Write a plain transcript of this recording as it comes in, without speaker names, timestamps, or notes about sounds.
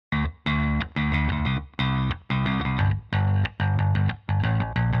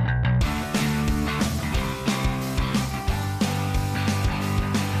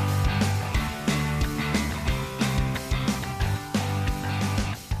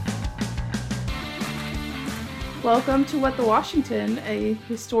Welcome to What the Washington, a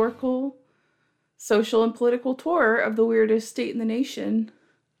historical, social, and political tour of the weirdest state in the nation.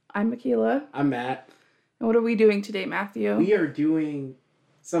 I'm Michaela. I'm Matt. And what are we doing today, Matthew? We are doing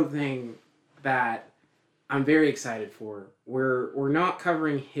something that I'm very excited for. We're not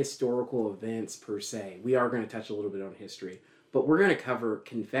covering historical events per se. We are going to touch a little bit on history, but we're going to cover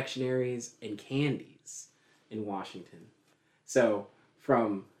confectionaries and candies in Washington. So,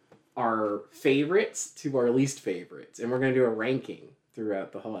 from our favorites to our least favorites, and we're going to do a ranking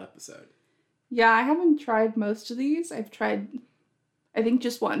throughout the whole episode. Yeah, I haven't tried most of these. I've tried, I think,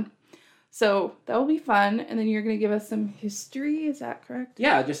 just one. So that will be fun. And then you're going to give us some history. Is that correct?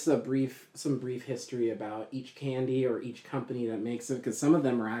 Yeah, just some brief history about each candy or each company that makes it, because some of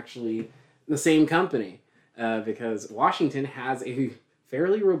them are actually the same company. Because Washington has a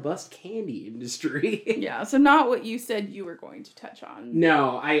fairly robust candy industry. Yeah, so not what you said you were going to touch on.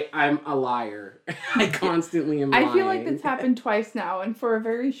 No, I'm a liar. I constantly am lying. I feel like it's happened twice now, and for a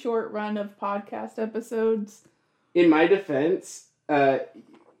very short run of podcast episodes. In my defense,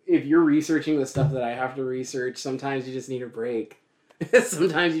 if you're researching the stuff that I have to research, sometimes you just need a break.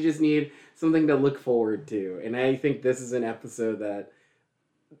 Sometimes you just need something to look forward to. And I think this is an episode that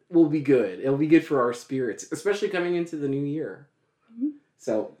will be good. It'll be good for our spirits, especially coming into the new year. Mm-hmm.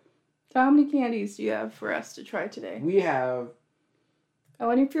 So how many candies do you have for us to try today? We have...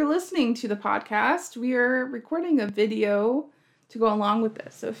 Oh, and if you're listening to the podcast, we are recording a video to go along with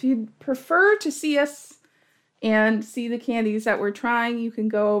this. So if you'd prefer to see us and see the candies that we're trying, you can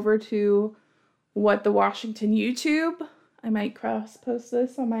go over to What the Washington YouTube. I might cross-post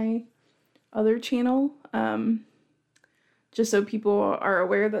this on my other channel, just so people are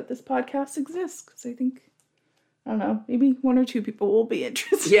aware that this podcast exists, because I think, I don't know, maybe one or two people will be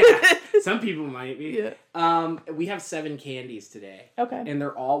interested. Yeah, some people might be. Yeah. We have 7 candies today. Okay. And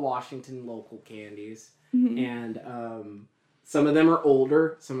they're all Washington local candies. Mm-hmm. And some of them are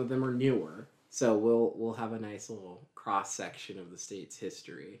older, some of them are newer. So we'll have a nice little cross-section of the state's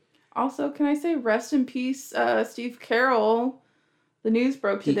history. Also, can I say rest in peace, Steve Carroll? The news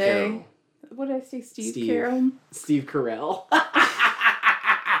broke today. Carroll. What did I say, Steve Carroll? Steve Carell.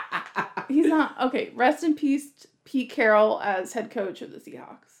 He's not... Okay, rest in peace, Pete Carroll as head coach of the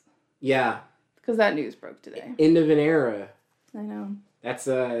Seahawks. Yeah. Because that news broke today. End of an era. I know. It's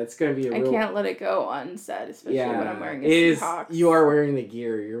going to be a real... I can't let it go unsaid, especially when I'm wearing a Seahawks. You are wearing the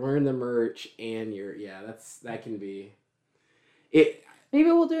gear. You're wearing the merch, and that can be... It. Maybe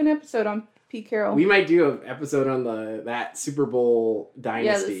we'll do an episode on Pete Carroll. We might do an episode on that Super Bowl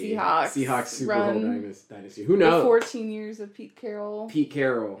dynasty. Yeah, the Seahawks Super Bowl dynasty. Who knows? The 14 years of Pete Carroll. Pete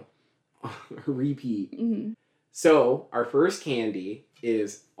Carroll. Repeat. Mm-hmm. So, our first candy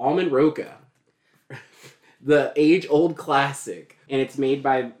is Almond Roca. The age-old classic. And it's made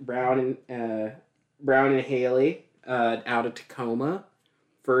by Brown and Haley out of Tacoma.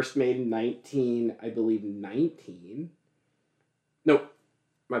 First made in 19. Nope.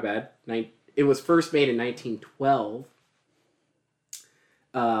 My bad. It was first made in 1912.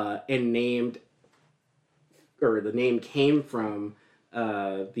 And the name came from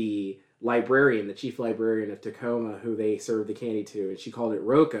the chief librarian of Tacoma, who they served the candy to, and she called it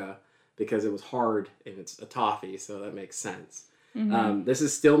Roca because it was hard and it's a toffee, so that makes sense. Mm-hmm. This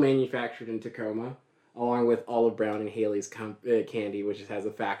is still manufactured in Tacoma, along with all of Brown and Haley's candy, which has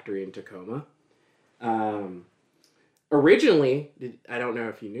a factory in Tacoma. Originally, I don't know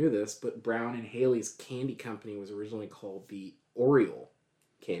if you knew this, but Brown and Haley's candy company was originally called the Oriole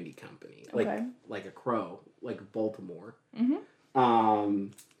Candy Company, like a crow, like Baltimore. Mm-hmm.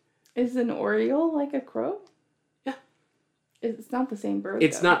 Is an Oriole like a crow? Yeah. It's not the same bird.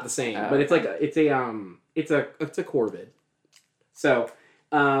 It's not the same, but it's like it's a corvid. So,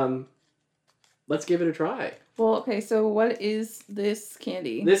 let's give it a try. Well, okay. So, what is this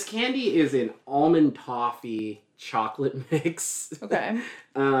candy? This candy is an almond toffee chocolate mix. Okay.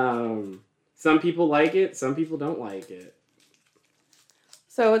 Some people like it. Some people don't like it.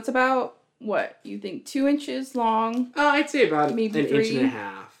 So it's about what you think, 2 inches long? I'd say about maybe an 3 inch and a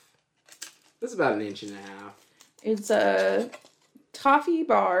half. This is about an inch and a half. It's a toffee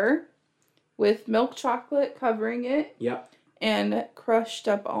bar with milk chocolate covering it. Yep. And crushed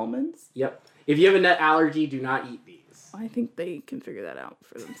up almonds. Yep. If you have a nut allergy, do not eat these. I think they can figure that out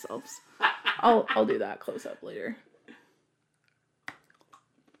for themselves. I'll do that close up later.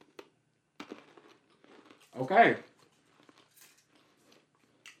 Okay.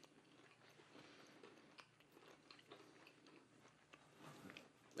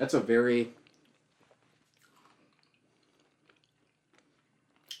 That's a very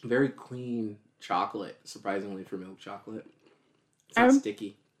very clean chocolate, surprisingly, for milk chocolate. It's not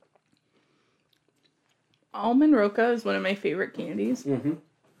sticky. almond roca is one of my favorite candies. Mm-hmm.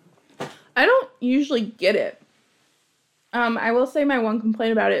 I don't usually get it. I will say my one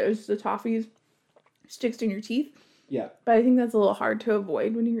complaint about it is the toffee sticks in your teeth. Yeah. But I think that's a little hard to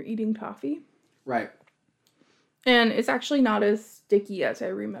avoid when you're eating toffee. Right. And it's actually not as sticky as I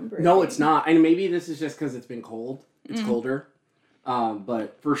remember. No, it's not. And maybe this is just because it's been cold. It's colder.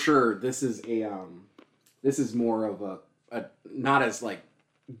 But for sure, this is more of a not as like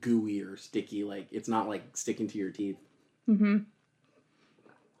gooey or sticky. Like it's not like sticking to your teeth. Mm-hmm.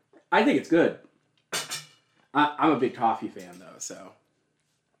 I think it's good. I'm a big toffee fan though, so.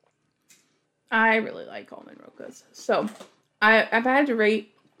 I really like almond rocas. So, if I had to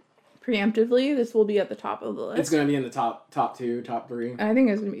rate preemptively, this will be at the top of the list. It's going to be in the top 2, top 3. I think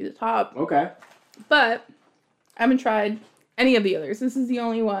it's going to be the top. Okay. But I haven't tried any of the others. This is the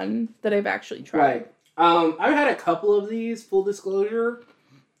only one that I've actually tried. Right. I've had a couple of these, full disclosure,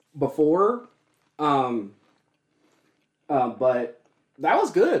 before. But that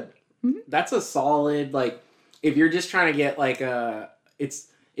was good. Mm-hmm. That's a solid, like, if you're just trying to get like it's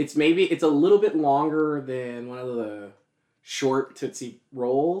a little bit longer than one of the short Tootsie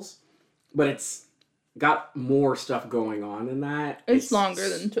Rolls, but it's got more stuff going on than that. It's longer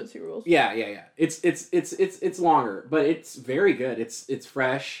than Tootsie Rolls. Yeah. It's longer, but it's very good. It's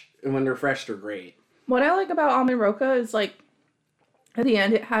fresh, and when they're fresh, they're great. What I like about almond roca is like at the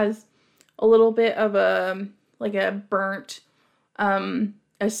end it has a little bit of a burnt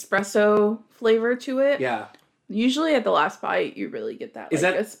espresso flavor to it. Yeah. Usually at the last bite, you really get that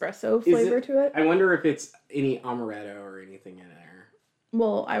espresso flavor to it. I wonder if it's any amaretto or anything in there.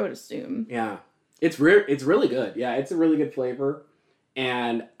 Well, I would assume. Yeah, it's really good. Yeah, it's a really good flavor,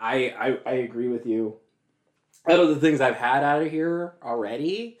 and I agree with you. Out of the things I've had out of here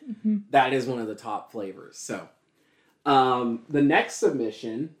already, that is one of the top flavors. So, the next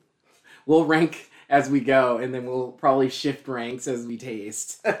submission, we'll rank as we go, and then we'll probably shift ranks as we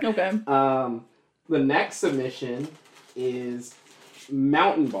taste. Okay. The next submission is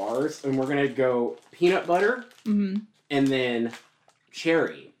mountain bars, and we're going to go peanut butter and then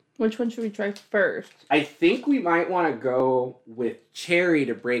cherry. Which one should we try first? I think we might want to go with cherry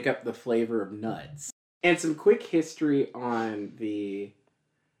to break up the flavor of nuts. And some quick history on the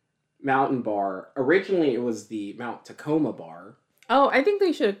mountain bar. Originally, it was the Mount Tacoma bar. Oh, I think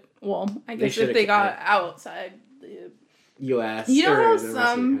they should. Well, I guess if they got outside the U.S. You know how the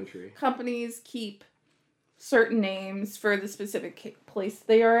some companies keep certain names for the specific place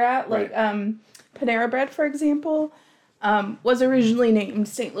they are at? Like Panera Bread, for example, was originally named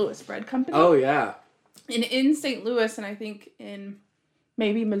St. Louis Bread Company. Oh, yeah. And in St. Louis, and I think in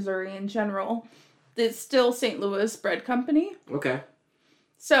maybe Missouri in general, it's still St. Louis Bread Company. Okay.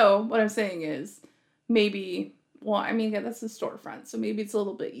 So what I'm saying is maybe... Well, I mean, yeah, that's the storefront, so maybe it's a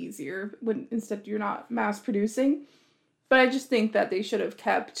little bit easier when instead you're not mass producing. But I just think that they should have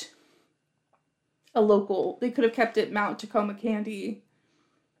kept they could have kept it Mount Tacoma Candy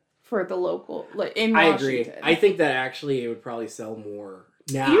for the local, like in Washington. I agree. I think that actually it would probably sell more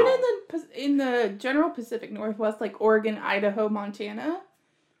now. Even in the general Pacific Northwest, like Oregon, Idaho, Montana,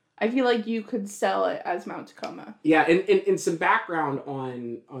 I feel like you could sell it as Mount Tacoma. Yeah, and some background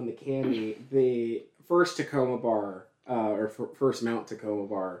on the candy, the first Tacoma bar, first Mount Tacoma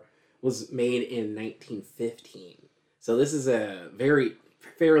bar, was made in 1915. So this is a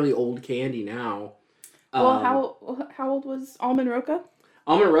fairly old candy now. Well, how old was Almond Roca?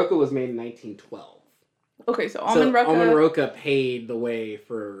 Almond Roca was made in 1912. Okay, so Almond Roca paved the way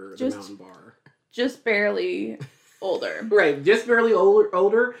for the mountain bar. Just barely older. Right, just barely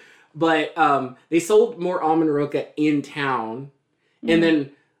older. But they sold more Almond Roca in town. And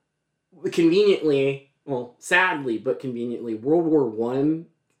then sadly, but conveniently, World War I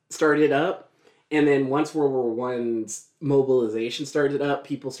started up. And then once World War I's mobilization started up,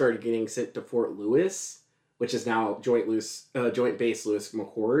 people started getting sent to Fort Lewis, which is now Joint Base Lewis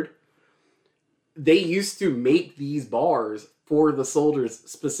McChord. They used to make these bars for the soldiers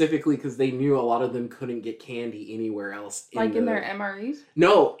specifically because they knew a lot of them couldn't get candy anywhere else. In their MREs?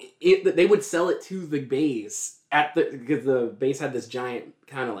 No, they would sell it to the base because the base had this giant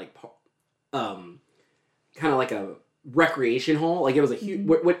kind of like a recreation hall. Like it was a huge.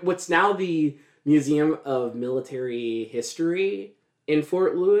 What's now the Museum of Military History in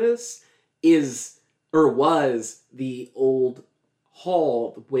Fort Lewis was the old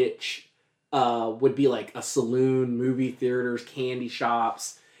hall, which would be like a saloon, movie theaters, candy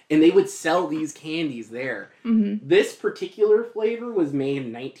shops, and they would sell these candies there. Mm-hmm. This particular flavor was made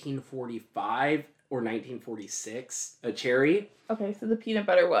in 1945 or 1946, a cherry. Okay, so the peanut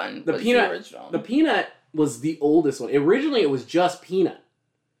butter one was the original. The peanut was the oldest one. Originally, it was just peanut.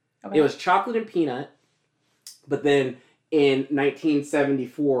 Okay. It was chocolate and peanut, But then in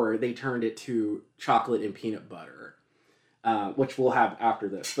 1974, they turned it to chocolate and peanut butter, which we'll have after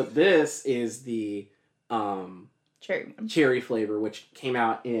this. But this is the cherry flavor, which came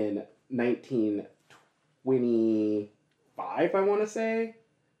out in 1925, I want to say.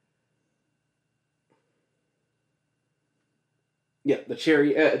 Yeah, the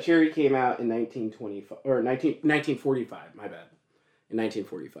cherry came out in 1925 or 1945. My bad, in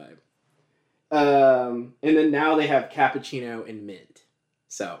 1945. And then now they have cappuccino and mint.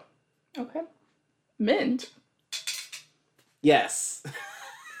 So. Okay. Mint. Yes.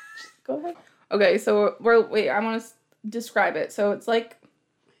 Go ahead. Okay, so wait. I want to describe it. So it's like.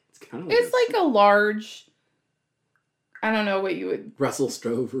 It's kind of. It's like a large. I don't know what you would. Russell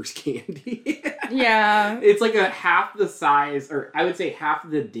Stover's candy. Yeah. It's like a half the size, or I would say half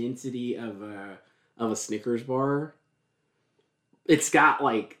the density of a Snickers bar. It's got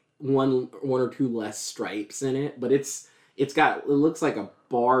like one or two less stripes in it, but it looks like a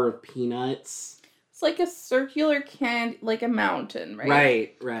bar of peanuts. It's like a circular candy, like a mountain,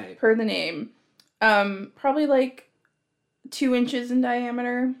 right? Right. Per the name. Probably like 2 inches in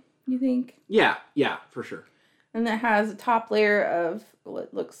diameter, you think? Yeah, for sure. And it has a top layer of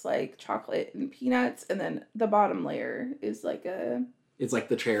what looks like chocolate and peanuts, and then the bottom layer is like it's like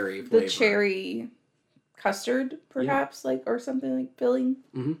the cherry flavor. The cherry custard, perhaps, like, or something like filling.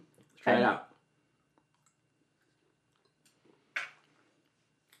 Mm-hmm. Try it out.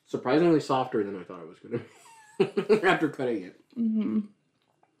 Surprisingly softer than I thought it was going to be after cutting it. Mm-hmm.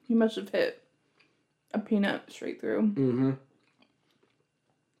 You must have hit a peanut straight through.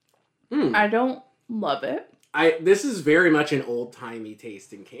 Mm-hmm. I don't love it. This is very much an old-timey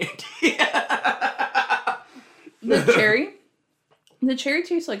tasting candy. The cherry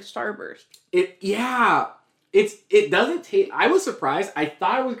tastes like Starburst. It doesn't taste. I was surprised. I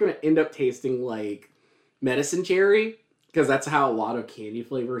thought it was going to end up tasting like medicine cherry, because that's how a lot of candy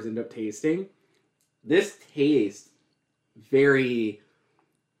flavors end up tasting. This tastes very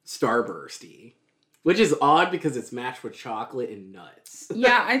Starbursty, which is odd because it's matched with chocolate and nuts.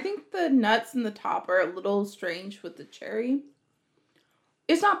 Yeah, I think the nuts in the top are a little strange with the cherry.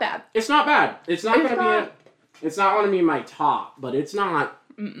 It's not bad. It's not bad. It's not going to be my top, but it's not.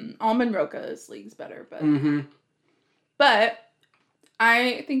 Almond Roca's league's better, but Mm-hmm. But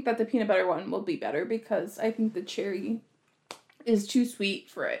I think that the peanut butter one will be better because I think the cherry is too sweet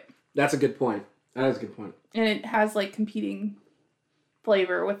for it. That's a good point. That is a good point. And it has like competing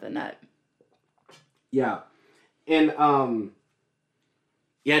flavor with the nut. Yeah. And I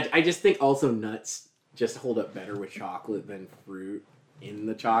just think also nuts just hold up better with chocolate than fruit in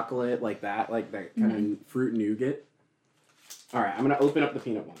the chocolate, like that kind of fruit nougat. All right, I'm going to open up the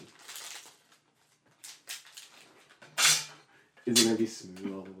peanut one. Is it going to be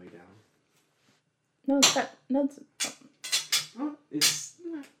smooth all the way down? No, it's got nuts. Oh, it's...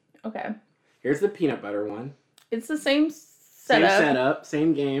 Okay. Here's the peanut butter one. It's the same setup. Same setup,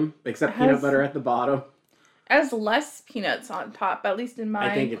 same game, except peanut butter at the bottom. It has less peanuts on top, at least in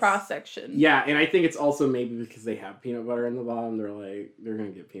my cross-section. Yeah, and I think it's also maybe because they have peanut butter in the bottom, they're going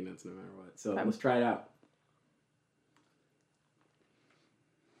to get peanuts no matter what. So let's try it out.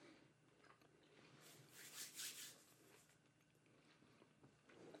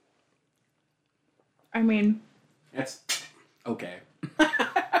 I mean... That's okay.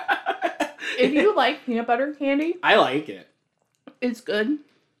 If you like peanut butter candy... I like it. It's good.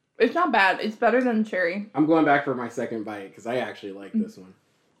 It's not bad. It's better than cherry. I'm going back for my second bite because I actually like this one.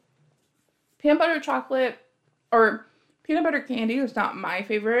 Peanut butter chocolate or peanut butter candy is not my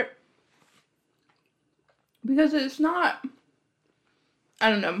favorite because it's not, I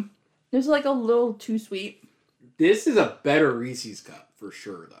don't know, it's like a little too sweet. This is a better Reese's cup for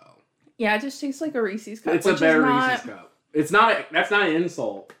sure though. Yeah, it just tastes like a Reese's cup. It's a better Reese's cup. That's not an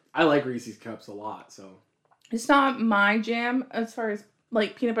insult. I like Reese's cups a lot, so. It's not my jam as far as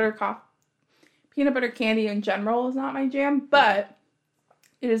like peanut butter candy in general is not my jam, but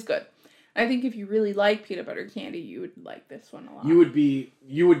it is good. I think if you really like peanut butter candy, you would like this one a lot. You would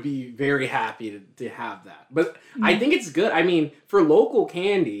be very happy to have that. But I think it's good. I mean, for local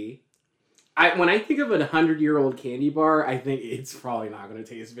candy, when I think of a 100-year-old candy bar, I think it's probably not going to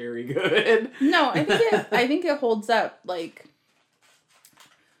taste very good. No, I think it holds up. Like,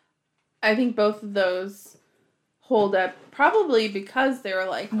 I think both of those hold up probably because they're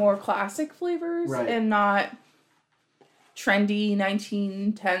like more classic flavors and not trendy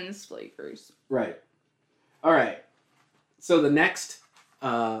 1910s flavors. Right. All right. So the next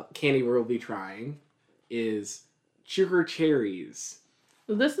candy we'll be trying is Sugar Cherries.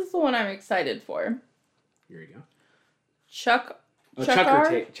 So this is the one I'm excited for. Here you go. Chucker.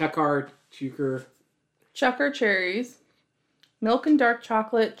 Chucker cherries, milk and dark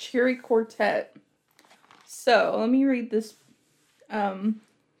chocolate, cherry quartet. So, let me read this. I'm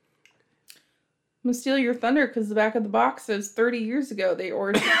going to steal your thunder because the back of the box says 30 years ago they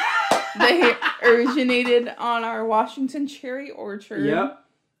originated on our Washington cherry orchard. Yep.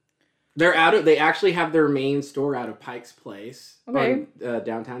 They actually have their main store out of Pike's Place, okay, on,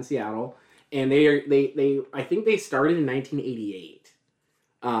 downtown Seattle, and I think they started in 1988.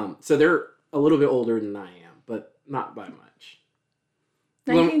 So they're a little bit older than I am, but not by much.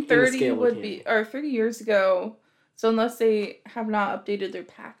 1930 would be, or 30 years ago. So unless they have not updated their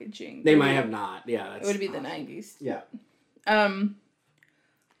packaging, they might have not. Yeah, it would be the 90s. Yeah.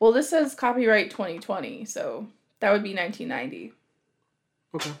 Well, this says copyright 2020, so that would be 1990.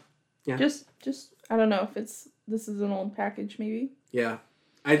 Okay. Yeah. Just I don't know if this is an old package, maybe. Yeah.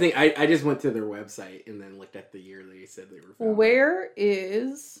 I think I just went to their website and then looked at the year they said they were founded. Where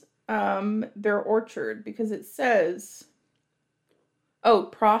is their orchard? Because it says,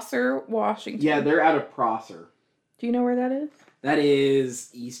 Prosser, Washington. Yeah, they're out of Prosser. Do you know where that is? That is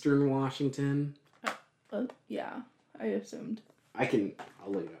Eastern Washington. Yeah, I assumed. I'll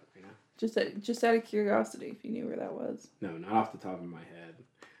look it up right now. Just out of curiosity, if you knew where that was. No, not off the top of my head.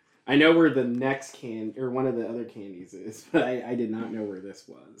 I know where the next or one of the other candies is, but I did not know where this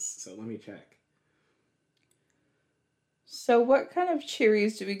was. So let me check. So what kind of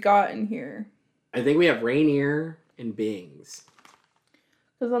cherries do we got in here? I think we have Rainier and Bings.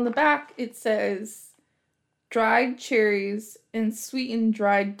 Because on the back it says dried cherries and sweetened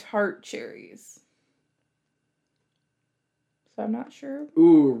dried tart cherries. So I'm not sure.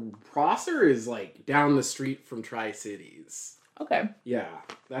 Ooh, Prosser is like down the street from Tri-Cities. Okay. Yeah,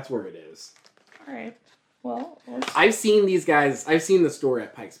 that's where it is. All right. Well, I've seen these guys. I've seen the store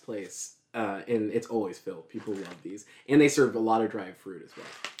at Pike's Place, and it's always filled. People love these, and they serve a lot of dried fruit as well.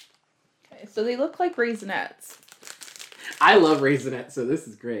 Okay, so they look like Raisinets. I love Raisinets, so this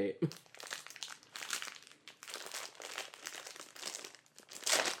is great.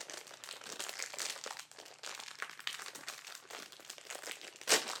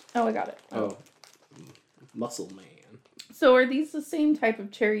 Oh, I got it. Oh, Muscle Man. So are these the same type of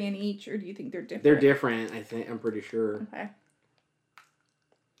cherry in each, or do you think they're different? They're different, I think. I'm pretty sure. Okay.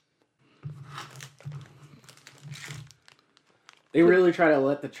 They really try to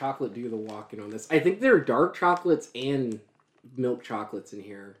let the chocolate do the walking on this. I think there are dark chocolates and milk chocolates in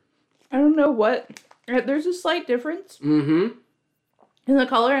here. I don't know what. There's a slight difference in the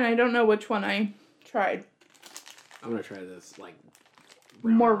color, and I don't know which one I tried. I'm going to try this, like...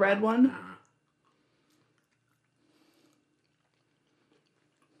 More red one? Uh-huh.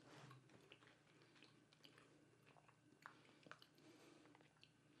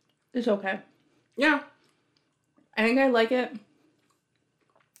 It's okay. Yeah. I think I like it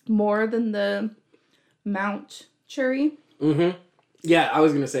more than the Mount Cherry. Mm-hmm. Yeah, I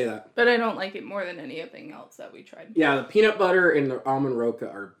was going to say that. But I don't like it more than anything else that we tried. Yeah, the peanut butter and the almond roca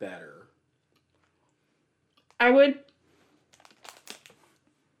are better. I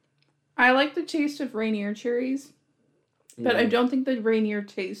like the taste of Rainier cherries, but I don't think the Rainier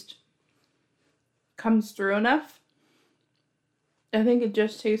taste comes through enough. I think it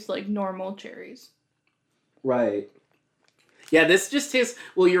just tastes like normal cherries. Right. Yeah, this just tastes...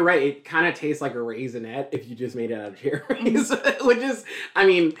 Well, you're right. It kind of tastes like a raisinette if you just made it out of cherries. Which is... I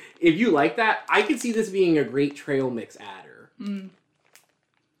mean, if you like that, I could see this being a great trail mix adder.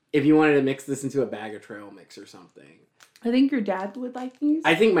 If you wanted to mix this into a bag of trail mix or something. I think your dad would like these.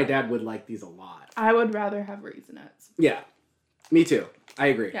 I think my dad would like these a lot. I would rather have Raisinets. Yeah. Me too. I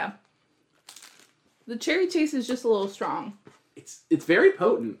agree. Yeah. The cherry taste is just a little strong. It's very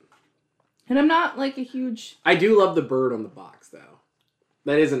potent. And I'm not like a huge... I do love the bird on the box, though.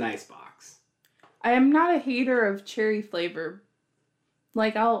 That is a nice box. I am not a hater of cherry flavor.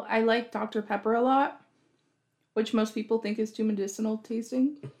 Like, I like Dr. Pepper a lot, which most people think is too medicinal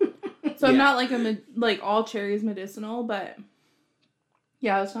tasting. So I'm not like all cherries medicinal, but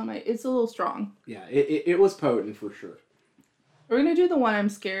yeah, it's not it's a little strong. Yeah, it was potent for sure. We're gonna do the one I'm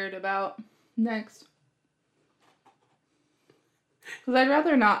scared about next. Because I'd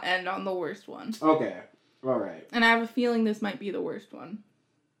rather not end on the worst one. Okay. All right. And I have a feeling this might be the worst one.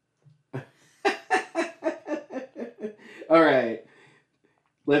 All right.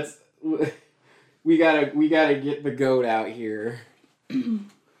 We gotta get the goat out here.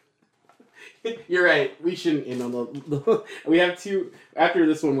 You're right. We shouldn't end on the... We have two... After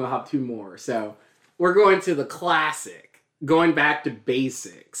this one, we'll have two more. So, we're going to the classic. Going back to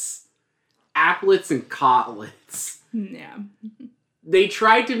basics. Applets and cotlets. Yeah. They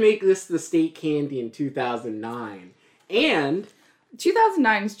tried to make this the state candy in 2009. And...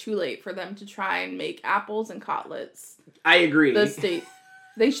 2009 is too late for them to try and make apples and cotlets. I agree.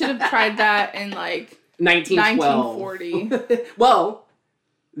 They should have tried that in like 1940. Well,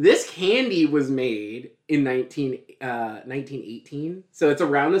 this candy was made in 1918, so it's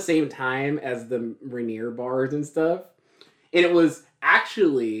around the same time as the Rainier bars and stuff. And it was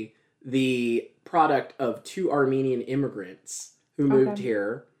actually the product of 2 Armenian immigrants who moved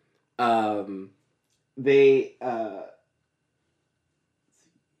here.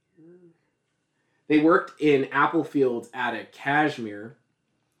 They worked in apple fields at a Kashmir,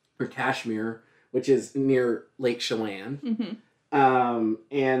 which is near Lake Chelan. Mm-hmm.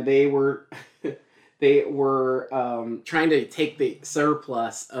 And they were trying to take the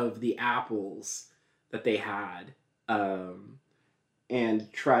surplus of the apples that they had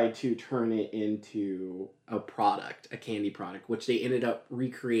and try to turn it into a candy product, which they ended up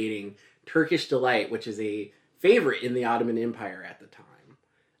recreating Turkish Delight, which is a favorite in the Ottoman Empire at the time.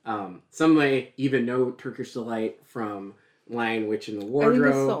 Some may even know Turkish Delight from Lion, Witch, and the Wardrobe. I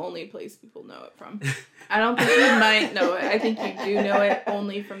think it's the only place people know it from. I don't think you might know it. I think you do know it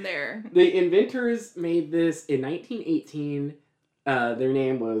only from there. The inventors made this in 1918. Their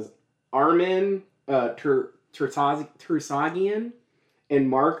name was Armin Tersagian and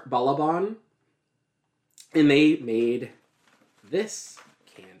Mark Balaban. And they made this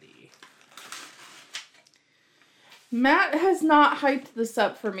candy. Matt has not hyped this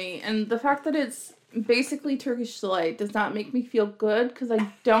up for me, and the fact that it's basically Turkish Delight does not make me feel good because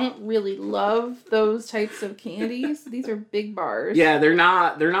I don't really love those types of candies. These are big bars. Yeah, they're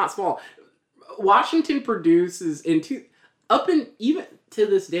not small. Washington produces even to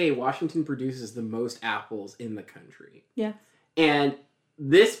this day, Washington produces the most apples in the country. Yeah. And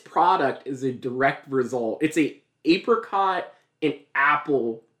this product is a direct result. It's a apricot and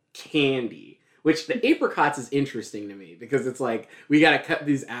apple candy. Which the apricots is interesting to me because it's like, we got to cut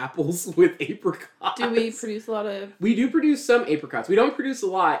these apples with apricots. Do we produce a lot of... We do produce some apricots. We don't produce a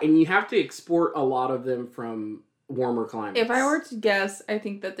lot, and you have to export a lot of them from warmer climates. If I were to guess, I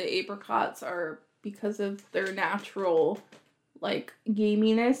think that the apricots are because of their natural, like,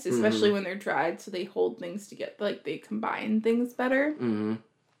 gaminess, especially when they're dried, so they hold things together, like, they combine things better. Mm-hmm.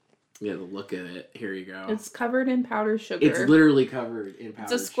 Yeah, the look of it. Here you go. It's covered in powdered sugar. It's literally covered in powdered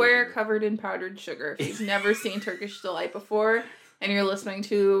sugar. It's a square covered in powdered sugar. If you've never seen Turkish Delight before and you're listening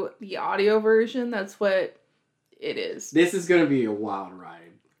to the audio version, that's what it is. This is going to be a wild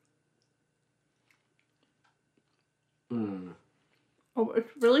ride. Mm. Oh, it's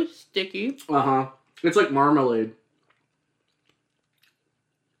really sticky. Uh-huh. It's like marmalade.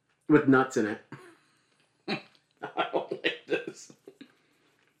 With nuts in it. I don't like this.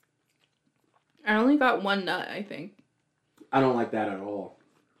 I only got one nut, I think. I don't like that at all.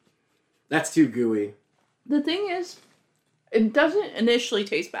 That's too gooey. The thing is, it doesn't initially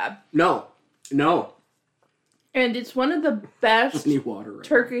taste bad. No. And it's one of the best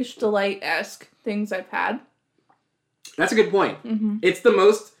Turkish Delight-esque things I've had. That's a good point. Mm-hmm. It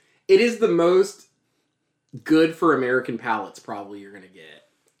is the most good for American palates probably you're going to get.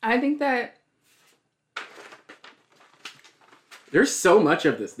 I think that there's so much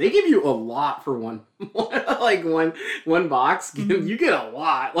of this. They give you a lot for one box. Mm-hmm. You get a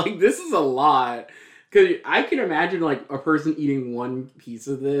lot. Like, this is a lot. Because I can imagine, like, a person eating one piece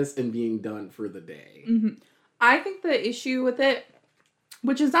of this and being done for the day. Mm-hmm. I think the issue with it,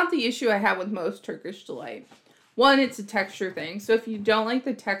 which is not the issue I have with most Turkish Delight. One, it's a texture thing. So if you don't like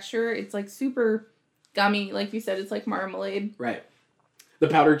the texture, it's, like, super gummy. Like you said, it's like marmalade. Right. The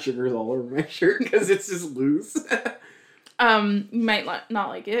powdered sugar is all over my shirt because it's just loose. You might not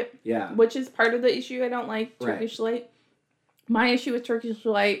like it. Yeah. Which is part of the issue I don't like Turkish Delight. My issue with Turkish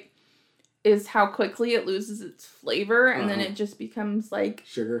Delight is how quickly it loses its flavor and then it just becomes like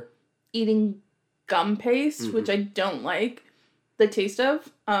sugar. Eating gum paste, which I don't like the taste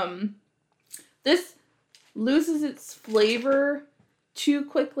of. This loses its flavor too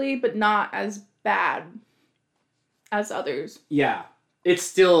quickly, but not as bad as others. Yeah. It's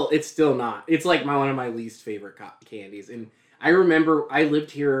still not. It's like one of my least favorite candies. And I remember I lived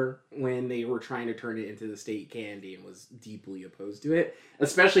here when they were trying to turn it into the state candy and was deeply opposed to it.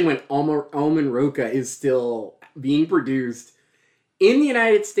 Especially when almond roca is still being produced in the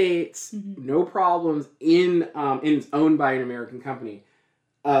United States. Mm-hmm. No problems and it's owned by an American company.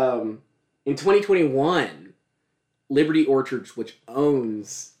 In 2021, Liberty Orchards, which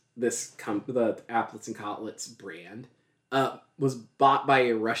owns the Applets and Cotlets brand, was bought by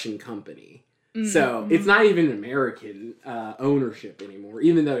a Russian company. Mm-hmm. So it's not even American ownership anymore,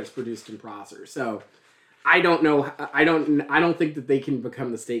 even though it's produced in Prosser. So I don't know. I don't think that they can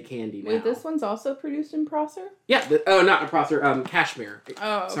become the state candy now. Wait, this one's also produced in Prosser? Yeah. Not a Prosser. Cashmere.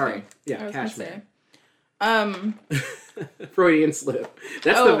 Oh, okay. Sorry. Yeah, I was cashmere. Freudian slip.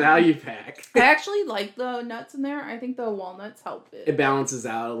 That's the value pack. I actually like the nuts in there. I think the walnuts help it. It balances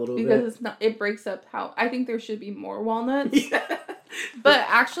out a little bit. Because it breaks up how... I think there should be more walnuts. Yeah. But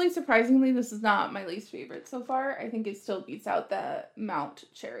actually, surprisingly, this is not my least favorite so far. I think it still beats out the Mount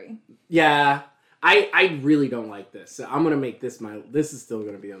Cherry. Yeah. I really don't like this. So I'm going to make this this is still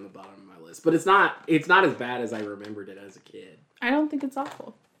going to be on the bottom of my list. But it's not as bad as I remembered it as a kid. I don't think it's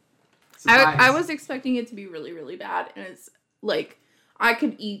awful. I was expecting it to be really, really bad, and it's like I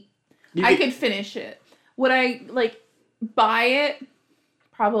could finish it. Would I buy it?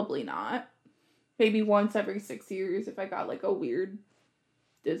 Probably not. Maybe once every 6 years if I got a weird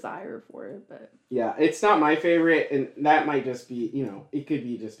desire for it, but yeah, it's not my favorite, and that might just be it could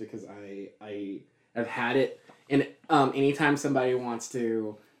be just because I have had it, and anytime somebody wants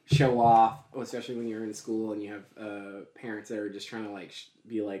to show off, especially when you're in school and you have parents that are just trying to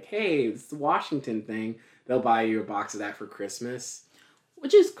be like, hey, it's the Washington thing, they'll buy you a box of that for Christmas,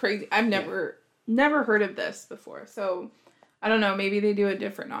 which is crazy. I've never heard of this before, so I don't know, maybe they do a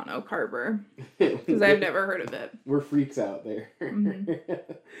different Nano Carver because I've never heard of it. We're freaks out there. Mm-hmm.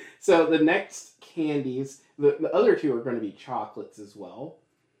 So the next candies, the other two are going to be chocolates as well.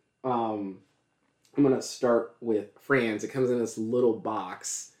 I'm going to start with Fran's. It comes in this little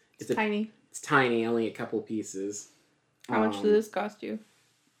box. It's tiny. It's tiny, only a couple pieces. How much did this cost you?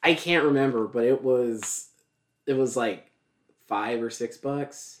 I can't remember, but it was like $5 or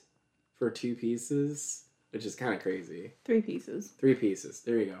 $6 for 2 pieces, which is kind of crazy. 3 pieces. 3 pieces.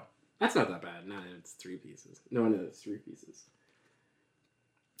 There you go. That's not that bad. Not that it's 3 pieces. No, it's 3 pieces.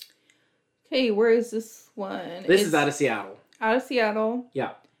 Okay, where is this one? This is out of Seattle. Out of Seattle.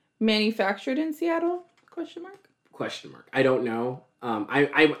 Yeah. Manufactured in Seattle? Question mark. I don't know.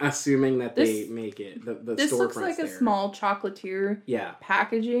 I'm assuming that they make it. This looks like a small chocolatier. Yeah.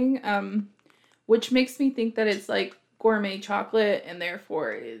 Packaging. Which makes me think that it's gourmet chocolate and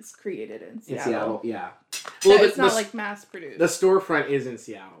therefore is created in Seattle. In Seattle, yeah. Well, it's not mass produced. The storefront is in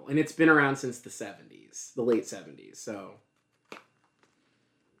Seattle, and it's been around since the 70s, the late 70s. So.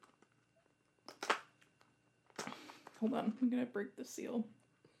 Hold on, I'm gonna break the seal.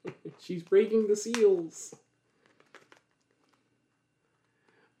 She's breaking the seals.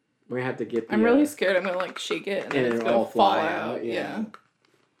 We're gonna have to get. I'm really scared. I'm gonna shake it and then it's gonna fall out. Yeah.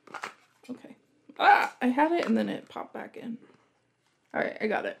 Okay. Ah, I had it and then it popped back in. All right, I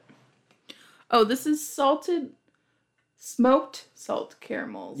got it. Oh, this is smoked salt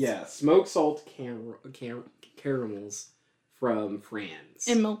caramels. Yeah, smoked salt caramels from Fran's.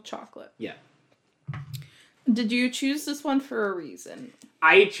 And milk chocolate. Yeah. Did you choose this one for a reason?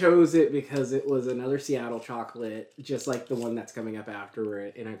 I chose it because it was another Seattle chocolate, just like the one that's coming up after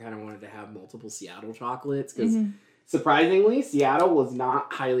it, and I kind of wanted to have multiple Seattle chocolates because, surprisingly, Seattle was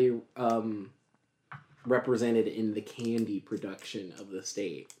not highly represented in the candy production of the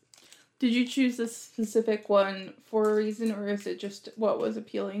state. Did you choose this specific one for a reason, or is it just what was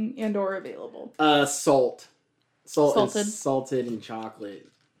appealing and or available? Salted and chocolate.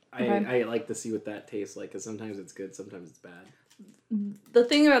 Okay. I like to see what that tastes like because sometimes it's good, sometimes it's bad. The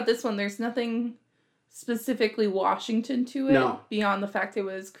thing about this one, there's nothing specifically Washington to it beyond the fact it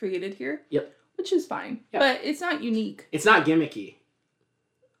was created here. Yep. Which is fine. Yep. But it's not unique. It's not gimmicky.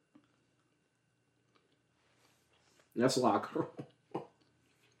 That's locker.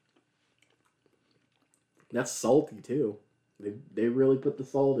 That's salty too. They really put the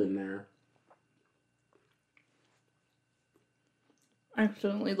salt in there. I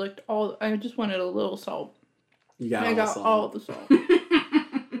accidentally licked I just wanted a little salt. You got I got all the salt.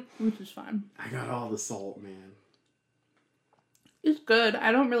 Which is fine. I got all the salt, man. It's good.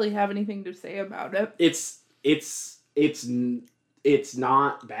 I don't really have anything to say about it. It's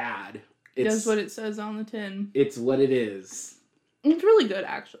not bad. That's what it says on the tin. It's what it is. It's really good,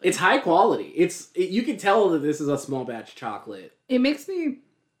 actually. It's high quality. You can tell that this is a small batch chocolate. It makes me...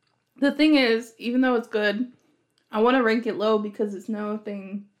 The thing is, even though it's good, I want to rank it low because it's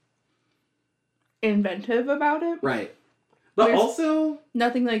nothing inventive about it. Right. But there's also...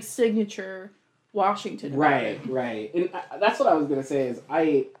 nothing signature Washington about it. Right. And that's what I was going to say is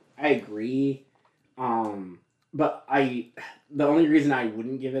I agree. But the only reason I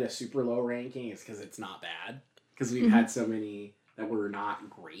wouldn't give it a super low ranking is because it's not bad. Because we've had so many that were not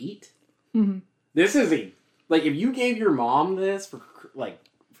great. Mm-hmm. This is if you gave your mom this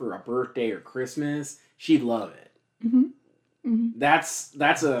for a birthday or Christmas, she'd love it. Mm-hmm. Mm-hmm. That's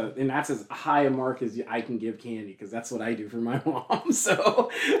as high a mark as I can give candy because that's what I do for my mom. So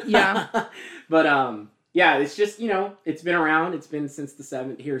yeah. But yeah, it's just, it's been around. It's been since the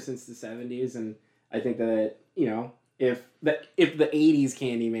 70s, and I think that, if the 80s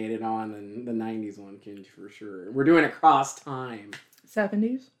candy made it on, then the 90s one can for sure. We're doing it across time.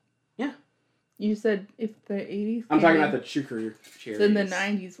 70s? Yeah. You said if the 80s I'm talking about the Chuker cherries. Then the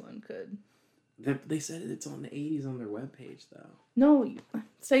 90s one could. They said it's on the 80s on their webpage, though. No, I'm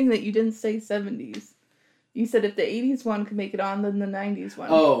saying that you didn't say 70s. You said if the 80s one could make it on, then the 90s one.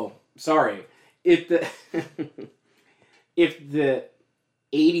 Oh, sorry. If the if the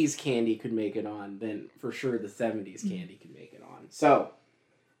 80s candy could make it on, then for sure the 70s candy could make it on. So,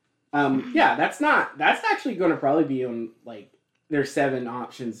 yeah, that's actually going to probably be on, like, there's 7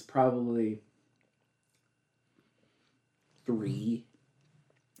 options, probably 3.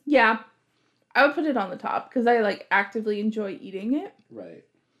 Yeah. I would put it on the top because I, like, actively enjoy eating it. Right.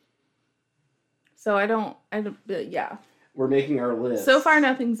 So I don't, yeah. We're making our list. So far,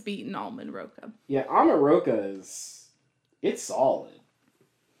 nothing's beaten Almond Roca. Yeah, Almond Roca it's solid.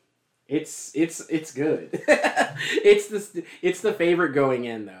 It's good. it's the favorite going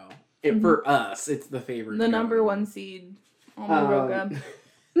in, though. For us, it's the favorite. The number 1 seed, Almond Roca.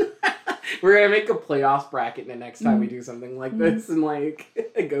 We're gonna make a playoffs bracket the next time we do something like this and like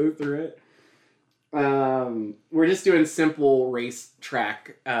go through it. We're just doing simple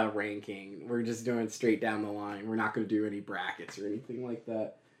racetrack ranking. We're just doing straight down the line. We're not going to do any brackets or anything like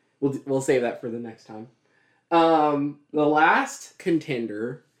that. We'll save that for the next time. The last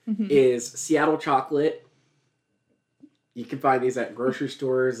contender is Seattle chocolate. You can find these at grocery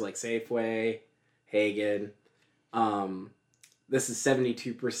stores like Safeway, Hagen. This is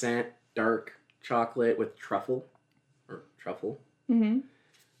 72% dark chocolate with truffle.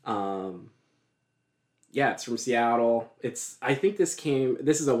 Yeah, it's from Seattle. I think this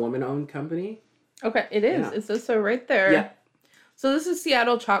is a woman-owned company. Okay, it is. Yeah. It says so right there. Yeah. So this is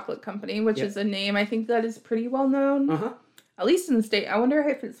Seattle Chocolate Company, which is a name I think that is pretty well known. Uh-huh. At least in the state. I wonder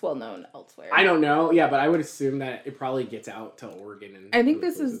if it's well known elsewhere. I don't know. Yeah, but I would assume that it probably gets out to Oregon. And I think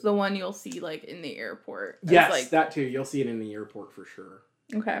this is the one you'll see like in the airport. Yes, like, that too. You'll see it in the airport for sure.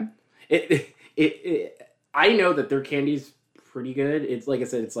 Okay. I know that their candy's pretty good. It's like I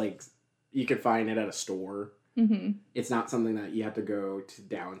said, it's like you could find it at a store. Mm-hmm. It's not something that you have to go to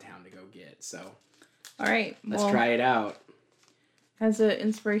downtown to go get. So, all right, let's try it out. Has an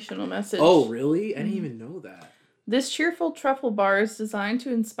inspirational message. Oh, really? I didn't even know that. This cheerful truffle bar is designed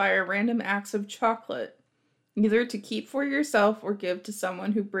to inspire random acts of chocolate, either to keep for yourself or give to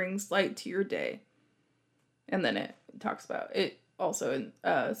someone who brings light to your day. And then it talks about it also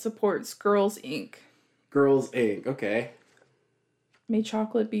supports Girls Inc. Girls Inc. Okay. May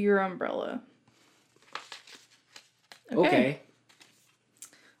chocolate be your umbrella. Okay.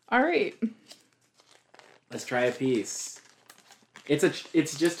 All right. Let's try a piece.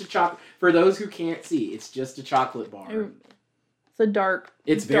 It's just a chocolate. For those who can't see, it's just a chocolate bar. It's a dark.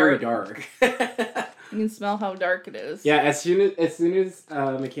 It's very dark. You can smell how dark it is. Yeah, as soon as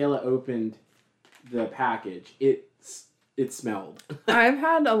Michaela opened the package, it smelled. I've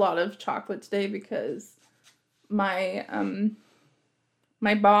had a lot of chocolate today because my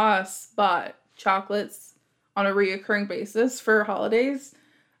my boss bought chocolates on a reoccurring basis for holidays.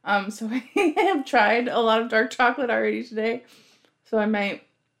 So I have tried a lot of dark chocolate already today. So I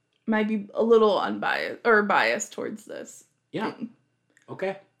might be a little unbiased or biased towards this. Yeah.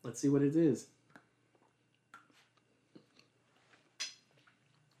 Okay. Let's see what it is.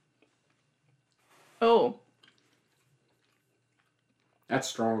 Oh. That's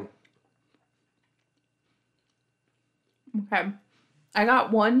strong. Okay. I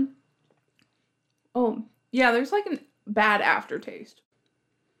got one. Oh, yeah, there's like a bad aftertaste.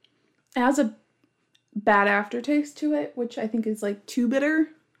 It has a bad aftertaste to it, which I think is like too bitter.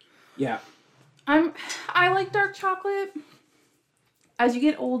 Yeah. I like dark chocolate. As you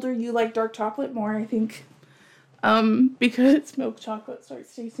get older, you like dark chocolate more, I think. Because milk chocolate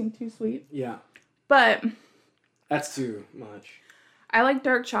starts tasting too sweet. Yeah. But that's too much. I like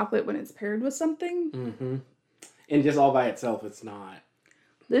dark chocolate when it's paired with something. Mm-hmm. And just all by itself, it's not.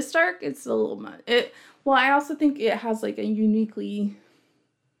 This dark, it's a little much. Well, I also think it has like a unique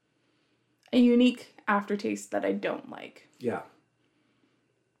aftertaste that I don't like. Yeah.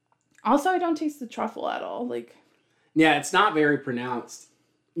 Also, I don't taste the truffle at all. Like, yeah, it's not very pronounced.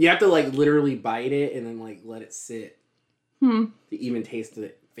 You have to like literally bite it and then like let it sit to even taste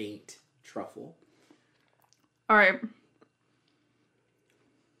the faint truffle. All right.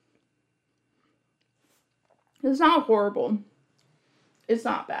 It's not horrible. It's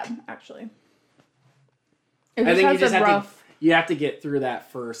not bad, actually. I think you just have to get through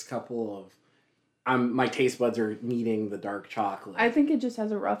that first couple of my taste buds are needing the dark chocolate. I think it just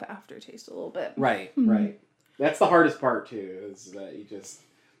has a rough aftertaste a little bit. Right, right. That's the hardest part too, is that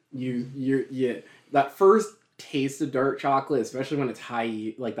you that first taste of dark chocolate, especially when it's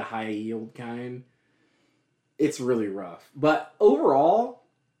like the high yield kind, it's really rough. But overall,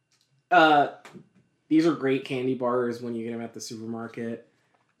 these are great candy bars when you get them at the supermarket.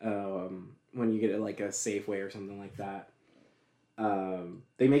 When you get it like a Safeway or something like that.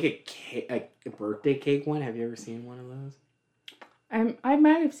 They make a birthday cake one. Have you ever seen one of those? I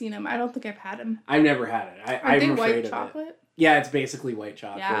might have seen them. I don't think I've had them. I've never had it. I'm afraid of chocolate? it. Yeah, it's basically white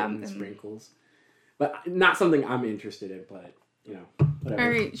chocolate and sprinkles. But not something I'm interested in, but, whatever. All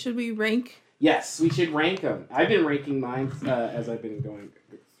right, should we rank? Yes, we should rank them. I've been ranking mine as I've been going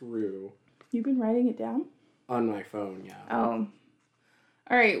through. You've been writing it down? On my phone, yeah. Oh.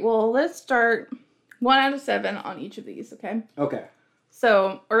 All right, well, let's start 1 out of 7 on each of these, okay? Okay.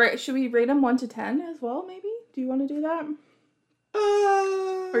 So, or should we rate them 1 to 10 as well, maybe? Do you want to do that?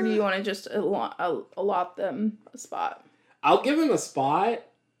 Or do you want to just allot them a spot? I'll give them a spot.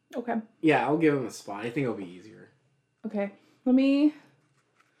 Okay. Yeah, I'll give them a spot. I think it'll be easier. Okay. Let me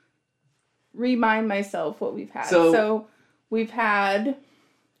remind myself what we've had. So we've had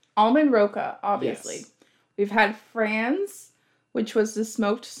almond roca, obviously. Yes. We've had Franz, which was the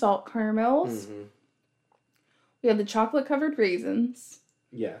smoked salt caramels. Mm-hmm. We had the chocolate-covered raisins.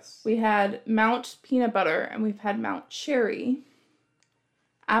 Yes. We had Mount peanut butter, and we've had Mount cherry.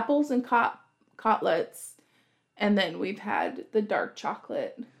 Apples and cotlets, and then we've had the dark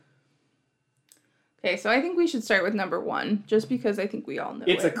chocolate. Okay, so I think we should start with number 1, just because I think we all know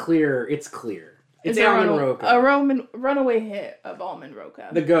it's clear. It's It's almond roca. A runaway hit of almond roca.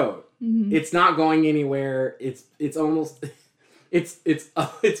 The GOAT. Mm-hmm. It's not going anywhere. It's almost...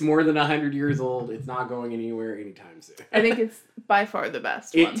 It's more than 100 years old. It's not going anywhere anytime soon. I think it's by far the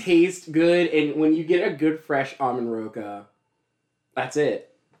best one. It tastes good, and when you get a good fresh almond roca, that's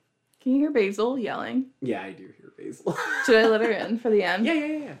it. Can you hear Basil yelling? Yeah, I do hear Basil. Should I let her in for the end?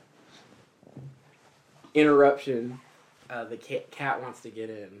 Yeah. Interruption. The cat wants to get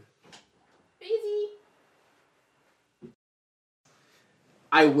in. Basie.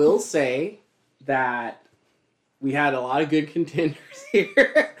 I will say that we had a lot of good contenders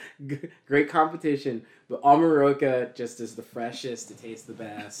here. Great competition. But almond roca just is the freshest. It tastes the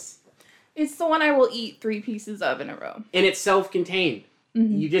best. It's the one I will eat 3 pieces of in a row. And it's self-contained.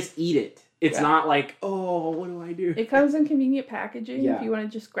 Mm-hmm. You just eat it. It's not like, oh, what do I do? It comes in convenient packaging if you want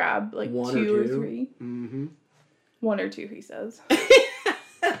to just grab like 2 or 3. Mm-hmm. 1 or 2, he says.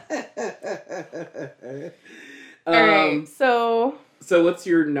 All right, so what's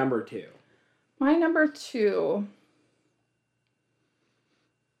your number 2? My number 2,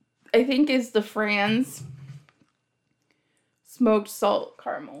 I think, is the Franz smoked salt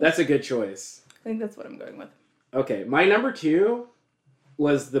caramel. That's a good choice. I think that's what I'm going with. Okay, my number 2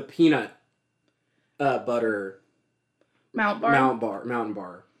 was the peanut butter mountain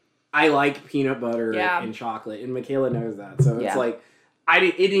bar. I like peanut butter and chocolate, and Michaela knows that. So it's like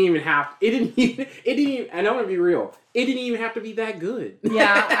it didn't even and I want to be real. It didn't even have to be that good.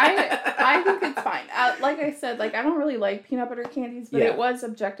 Yeah, I think it's fine. Like I said, I don't really like peanut butter candies, but it was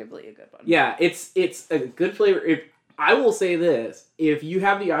objectively a good one. Yeah, it's a good flavor. If I will say this, if you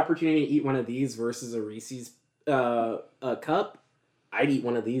have the opportunity to eat one of these versus a Reese's cup, I'd eat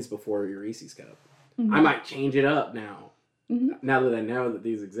one of these before your Reese's cup. Mm-hmm. I might change it up now. Mm-hmm. Now that I know that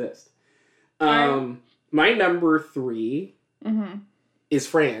these exist. My number 3 is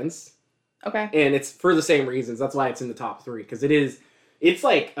Franz. Okay. And it's for the same reasons. That's why it's in the top 3. Because it's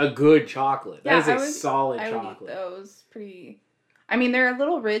like a good chocolate. That is a solid chocolate. I would eat those pretty... I mean, they're a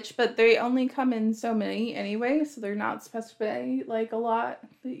little rich, but they only come in so many anyway. So they're not specified a lot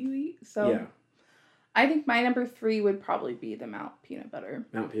that you eat. So yeah. I think my number 3 would probably be the Mount peanut butter.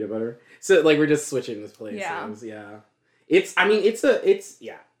 Mount peanut butter? So we're just switching this places. Yeah.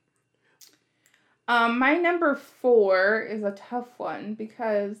 Yeah. My number 4 is a tough one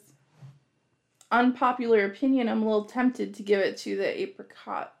because, unpopular opinion, I'm a little tempted to give it to the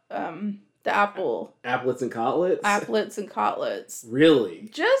apricot, the apple. Applets and cotlets? Applets and cotlets. Really?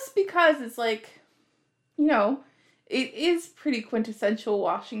 Just because it's it is pretty quintessential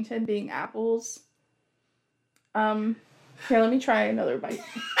Washington being apples. Here, let me try another bite.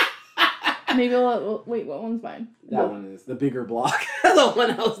 Maybe wait, what one's mine? That one is the bigger block. The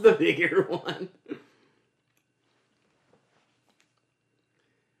one else, the bigger one.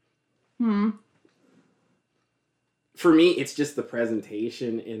 For me, it's just the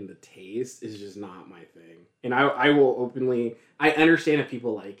presentation and the taste is just not my thing. And I will openly... I understand if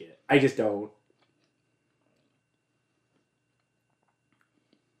people like it. I just don't.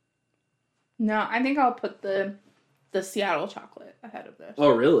 No, I think I'll put the Seattle chocolate ahead of this. Oh,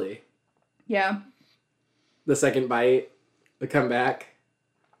 really? Yeah. The second bite, the comeback.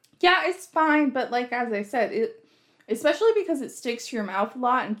 Yeah, it's fine, but like as I said, especially because it sticks to your mouth a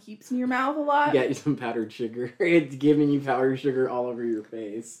lot and keeps in your mouth a lot. Get you some powdered sugar. It's giving you powdered sugar all over your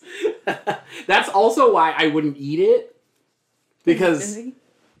face. That's also why I wouldn't eat it. Because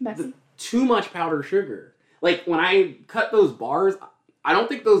Messy. Too much powdered sugar. Like, when I cut those bars, I don't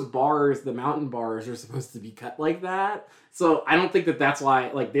think those bars, the mountain bars, are supposed to be cut like that. So I don't think that's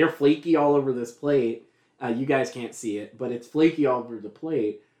why, like, they're flaky all over this plate. You guys can't see it, but it's flaky all over the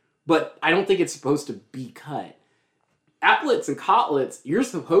plate. But I don't think it's supposed to be cut. Applets and cotlets, you're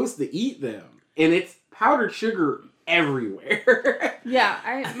supposed to eat them. And it's powdered sugar everywhere.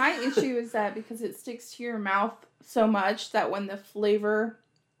 Yeah, my issue is that because it sticks to your mouth so much that when the flavor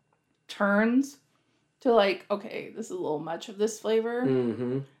turns to like, okay, this is a little much of this flavor.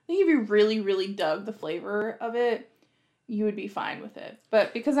 Mm-hmm. I think if you really, really dug the flavor of it, you would be fine with it.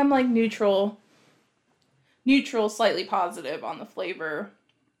 But because I'm like neutral, slightly positive on the flavor,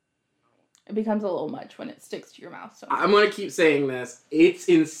 it becomes a little much when it sticks to your mouth. So I'm going to keep saying this. It's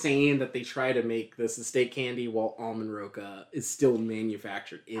insane that they try to make this a state candy while almond roca is still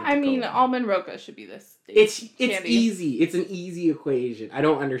manufactured in Tacoma. I mean, almond roca should be this. It's candy. easy. It's an easy equation. I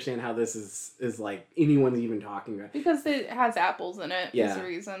don't understand how this is like anyone's even talking about. Because it has apples in it. Yeah. Is the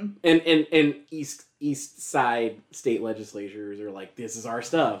reason. And East Side state legislatures are like, this is our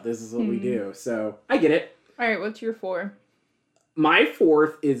stuff. This is what we do. So I get it. All right, what's your 4? My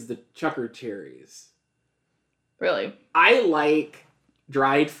 4th is the Chucker cherries. Really? I like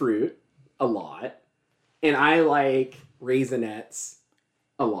dried fruit a lot. And I like Raisinets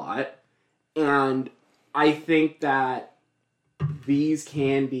a lot. And I think that these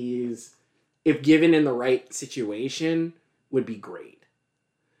candies, if given in the right situation, would be great.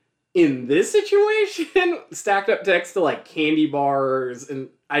 In this situation, stacked up next to like candy bars, and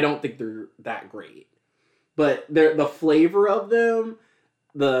I don't think they're that great. But the flavor of them,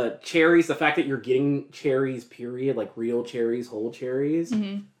 the cherries, the fact that you're getting cherries, period, like real cherries, whole cherries,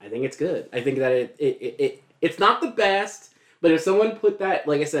 I think it's good. I think that it's not the best, but if someone put that,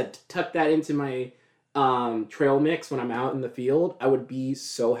 like I said, tuck that into my trail mix when I'm out in the field, I would be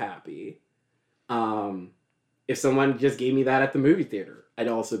so happy. If someone just gave me that at the movie theater, I'd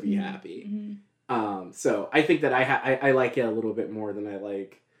also be happy. So I think that I like it a little bit more than I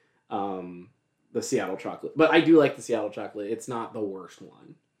like the Seattle chocolate. But I do like the Seattle chocolate. It's not the worst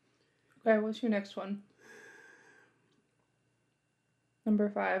one. Okay, what's your next one? Number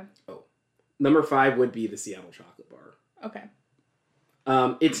 5. Oh. Number 5 would be the Seattle chocolate bar. Okay.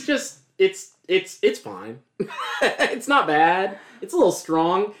 It's just, it's fine. It's not bad. It's a little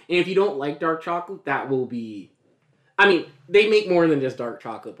strong. And if you don't like dark chocolate, that will be... I mean, they make more than just dark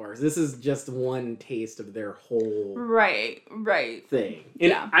chocolate bars. This is just one taste of their whole right thing.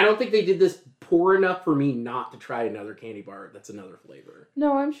 And I don't think they did this poor enough for me not to try another candy bar that's another flavor.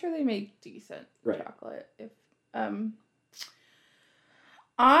 No, I'm sure they make decent chocolate. If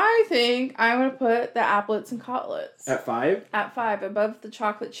I think I'm going to put the applets and cotlets. At 5? At 5, above the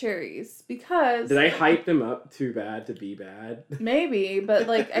chocolate cherries. Because... Did I hype them up too bad to be bad? Maybe, but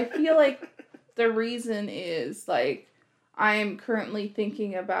like I feel like the reason is like I'm currently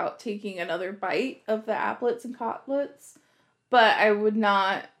thinking about taking another bite of the applets and cotlets, but I would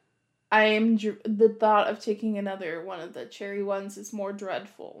not. The thought of taking another one of the cherry ones is more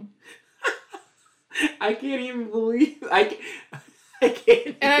dreadful. I can't even believe I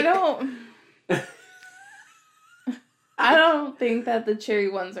can't. And I don't think that the cherry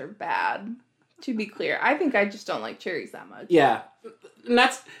ones are bad. To be clear, I think I just don't like cherries that much. Yeah, and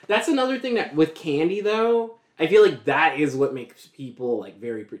that's another thing that with candy though, I feel like that is what makes people like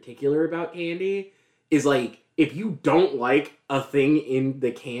very particular about candy. Is like if you don't like a thing in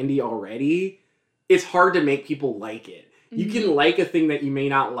the candy already, it's hard to make people like it. You can like a thing that you may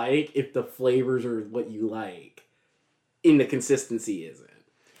not like if the flavors are what you like, and the consistency isn't.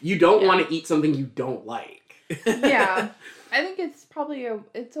 You don't want to eat something you don't like. Yeah. I think it's probably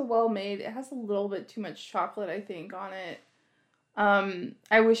it's a well-made. It has a little bit too much chocolate, I think, on it.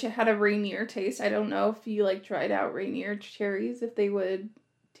 I wish it had a Rainier taste. I don't know if you like tried out Rainier cherries, if they would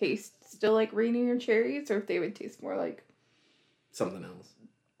taste still like Rainier cherries, or if they would taste more like something else.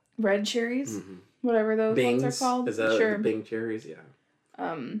 Red cherries, whatever those Bings, ones are called. Is that the Bing cherries?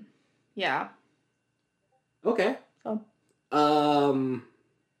 Yeah. Yeah. Okay. So.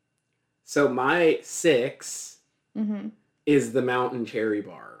 So my 6. Is the Mountain Cherry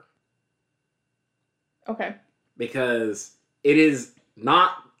Bar. Okay. Because it is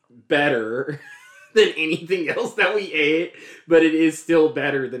not better than anything else that we ate, but it is still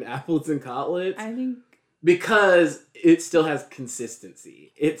better than Applets and Cotlets. I think because it still has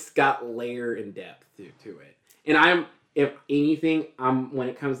consistency. It's got layer and depth to it. And if anything, when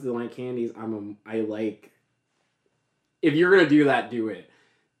it comes to the line of candies, if you're gonna do that, do it.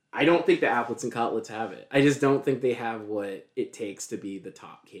 I don't think the Applets and Cotlets have it. I just don't think they have what it takes to be the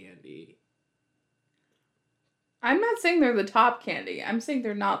top candy. I'm not saying they're the top candy. I'm saying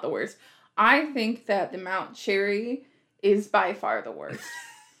they're not the worst. I think that the Mount Cherry is by far the worst.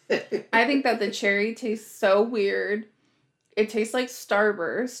 I think that the cherry tastes so weird. It tastes like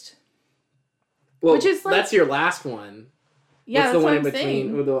Starburst. Well, which is like, that's your last one. Yeah, What's that's the one what in I'm between?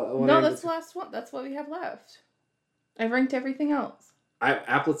 saying. The No, that's the last one. That's what we have left. I've ranked everything else.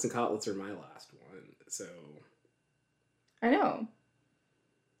 Applets and Cotlets are my last one, so... I know.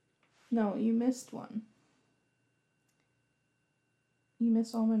 No, you missed one. You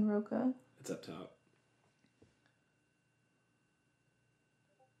missed Almond Roca. It's up top.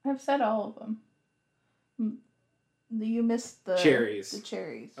 I've said all of them. You missed the... Cherries. The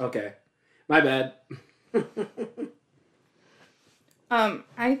cherries. Okay. My bad.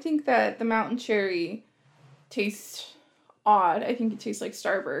 I think that the Mountain Cherry tastes odd. I think it tastes like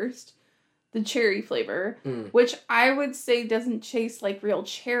Starburst. The cherry flavor. Which I would say doesn't taste like real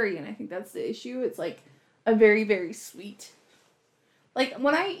cherry, and I think that's the issue. It's like a very, very sweet... Like,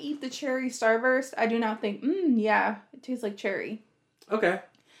 when I eat the cherry Starburst, I do not think, yeah, it tastes like cherry. Okay.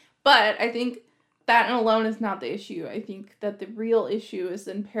 But I think that alone is not the issue. I think that the real issue is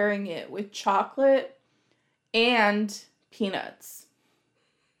then pairing it with chocolate and peanuts.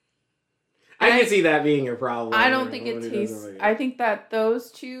 I can see that being a problem. I don't think it tastes... I think that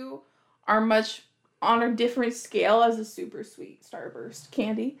those two are much on a different scale as a super sweet Starburst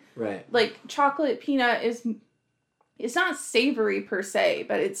candy. Right. Like, chocolate peanut is... It's not savory per se,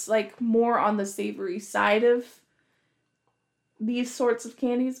 but it's like more on the savory side of these sorts of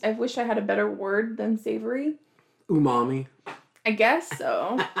candies. I wish I had a better word than savory. Umami. I guess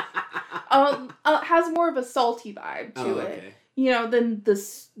so. Has more of a salty vibe to it. Okay. You know, then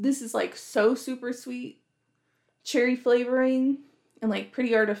this is like so super sweet cherry flavoring and like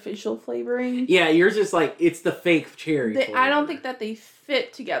pretty artificial flavoring. Yeah, yours is like, it's the fake cherry I don't think that they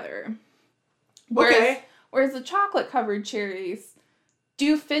fit together. Whereas the chocolate-covered cherries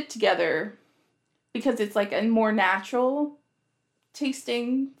do fit together because it's like a more natural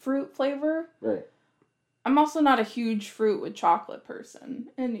tasting fruit flavor. Right. I'm also not a huge fruit with chocolate person.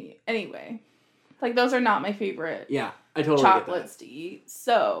 Anyway. Like, those are not my favorite I totally chocolates to eat.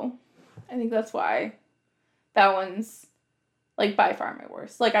 So, I think that's why that one's, like, by far my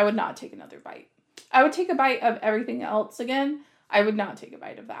worst. Like, I would not take another bite. I would take a bite of everything else again. I would not take a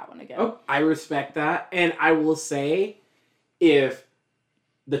bite of that one again. Oh, I respect that. And I will say, if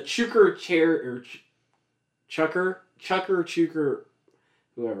the Chucker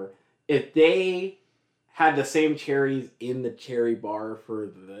whoever, if they had the same cherries in the cherry bar for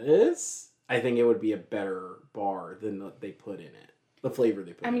this, I think it would be a better bar than they put in it. The flavor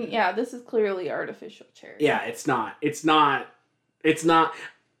they put in it. I mean, yeah, this is clearly artificial cherry. Yeah, it's not.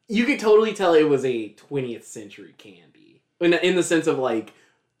 You could totally tell it was a 20th century candy. In the sense of, like,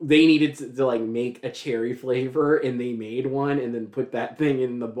 they needed to like, make a cherry flavor, and they made one, and then put that thing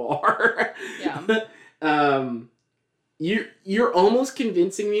in the bar. Yeah. You're almost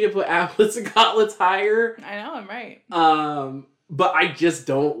convincing me to put Applets and Cotlets higher. I know, I'm right. But I just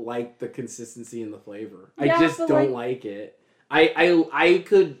don't like the consistency and the flavor. Yeah, I just don't like it. I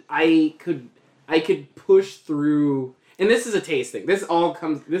could push through, and this is a taste thing. This is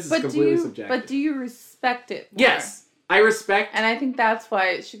completely subjective. But do you respect it more? Yes. I respect... And I think that's why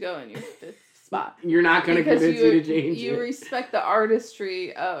it should go in your fifth spot. You're not going to convince me to change it. You respect the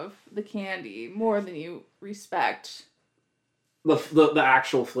artistry of the candy more than you respect... The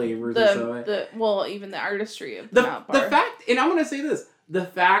actual flavors and so even the artistry of the mouth bar. The fact... And I'm going to say this. The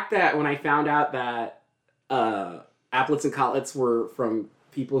fact that when I found out that Applets and Cotlets were from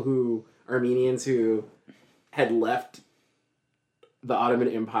Armenians who had left the Ottoman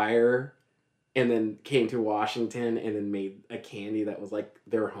Empire... and then came to Washington and then made a candy that was like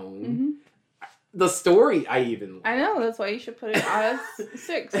their home. Mm-hmm. The story I even like. I know, that's why you should put it as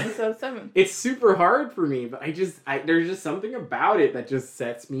 6 instead of 7. It's super hard for me, but there's just something about it that just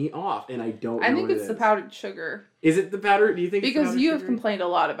sets me off, and I don't know I think it's the powdered sugar. Is it the powder? Do you think because you have complained a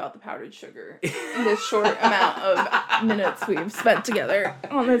lot about the powdered sugar in this short amount of minutes we've spent together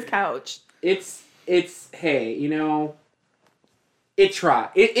on this couch. It's hey, you know, it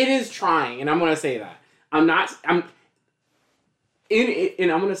is trying, and I'm gonna say that. I'm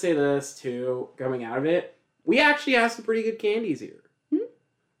gonna say this too, coming out of it, we actually have some pretty good candies here. Mm-hmm.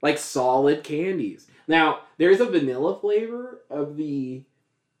 Like solid candies. Now, there's a vanilla flavor of the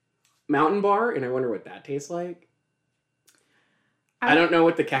Mountain Bar, and I wonder what that tastes like. I don't know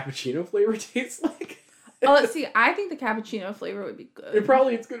what the cappuccino flavor tastes like. Oh, let's see. I think the cappuccino flavor would be good.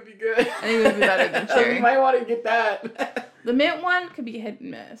 It's going to be good. I think it would be better than cherry. You might want to get that. The mint one could be hit and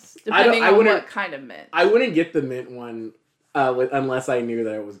miss, depending on what kind of mint. I wouldn't get the mint one unless I knew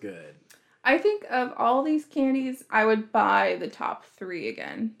that it was good. I think of all these candies, I would buy the top 3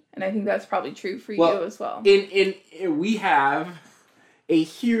 again. And I think that's probably true for you as well. We have a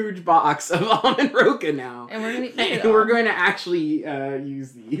huge box of almond roca now. And we're going to eat it And we're going to actually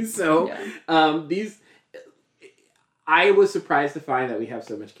use these. So these... I was surprised to find that we have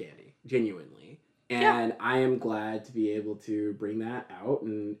so much candy, genuinely. And I am glad to be able to bring that out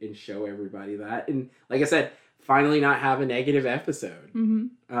and show everybody that. And like I said, finally not have a negative episode. Mm-hmm.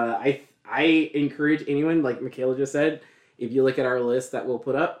 I encourage anyone, like Michaela just said, if you look at our list that we'll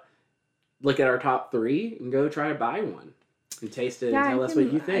put up, look at our top 3 and go try to buy one and taste it and tell us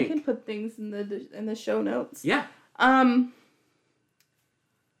what you think. I can put things in the show notes. Yeah.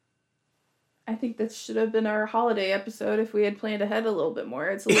 I think this should have been our holiday episode if we had planned ahead a little bit more.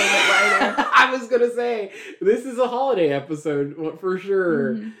 It's a little bit lighter. I was going to say, this is a holiday episode for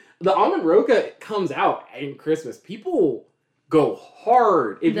sure. Mm-hmm. The almond roca comes out in Christmas. People go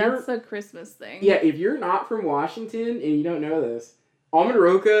hard. That's a Christmas thing. Yeah, if you're not from Washington and you don't know this, almond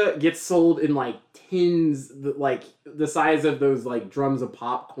roca gets sold in like tins, like the size of those like drums of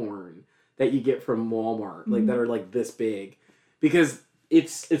popcorn that you get from Walmart, like that are like this big, because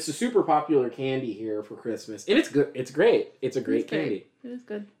it's a super popular candy here for Christmas, and it's good. It's great. It's a great candy. It is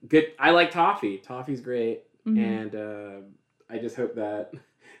good. Good. I like toffee. Toffee's great, and I just hope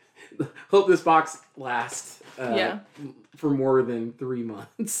this box lasts for more than 3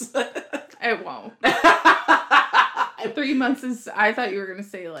 months. It won't. 3 months is... I thought you were going to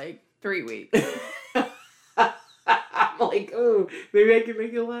say, like, 3 weeks. I'm like, oh, maybe I can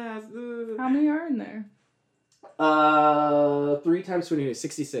make it last. How many are in there? 3 times 20,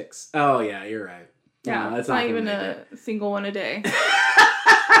 66. Oh, yeah, you're right. Yeah, no, it's not even a single one a day.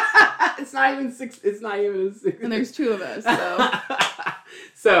 It's not even 6. It's not even a 6. And there's 2 of us, so...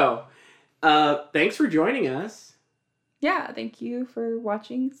 So, thanks for joining us. Yeah, thank you for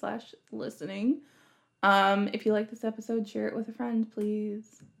watching/listening. If you like this episode, share it with a friend,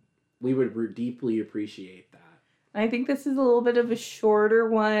 please. We would deeply appreciate that. I think this is a little bit of a shorter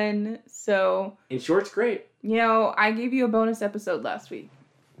one, so... And short's great. You know, I gave you a bonus episode last week.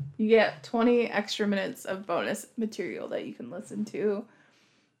 You get 20 extra minutes of bonus material that you can listen to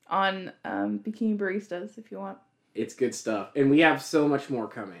on Bikini Baristas if you want. It's good stuff. And we have so much more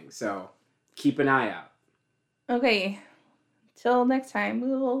coming, so keep an eye out. Okay. Till next time,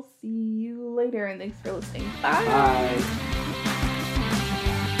 we will see you later, and thanks for listening. Bye! Bye!